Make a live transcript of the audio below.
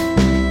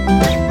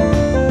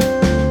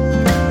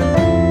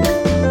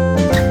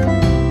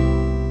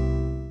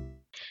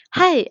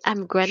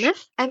I'm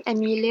Gwyneth, I'm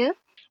Amelia.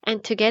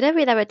 and together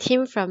with our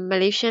team from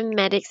Malaysian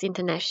Medics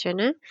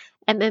International,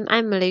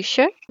 MMI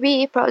Malaysia,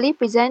 We proudly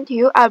present to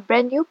you our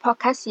brand new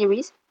podcast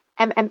series,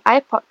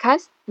 MMI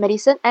Podcast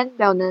Medicine and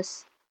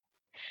Wellness.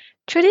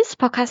 through this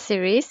podcast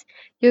series,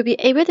 you'll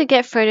be able to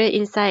get further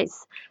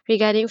insights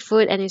regarding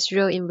food and its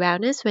role in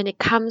wellness when it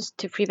comes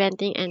to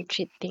preventing and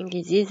treating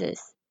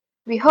diseases.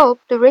 We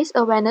hope to raise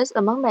awareness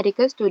among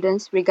medical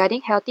students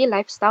regarding healthy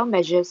lifestyle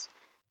measures.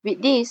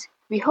 With this,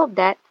 we hope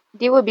that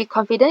they will be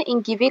confident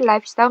in giving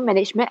lifestyle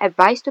management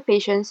advice to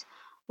patients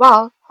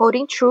while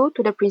holding true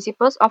to the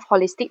principles of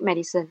holistic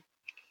medicine.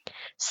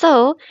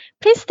 So,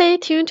 please stay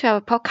tuned to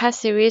our podcast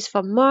series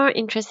for more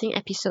interesting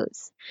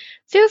episodes.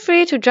 Feel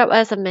free to drop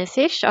us a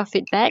message or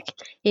feedback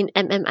in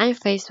MMI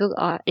Facebook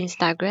or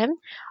Instagram,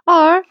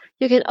 or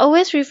you can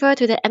always refer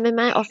to the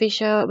MMI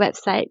official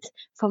website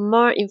for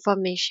more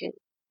information.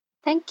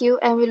 Thank you,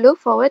 and we look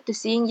forward to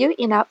seeing you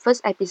in our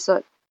first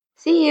episode.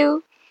 See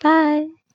you! Bye!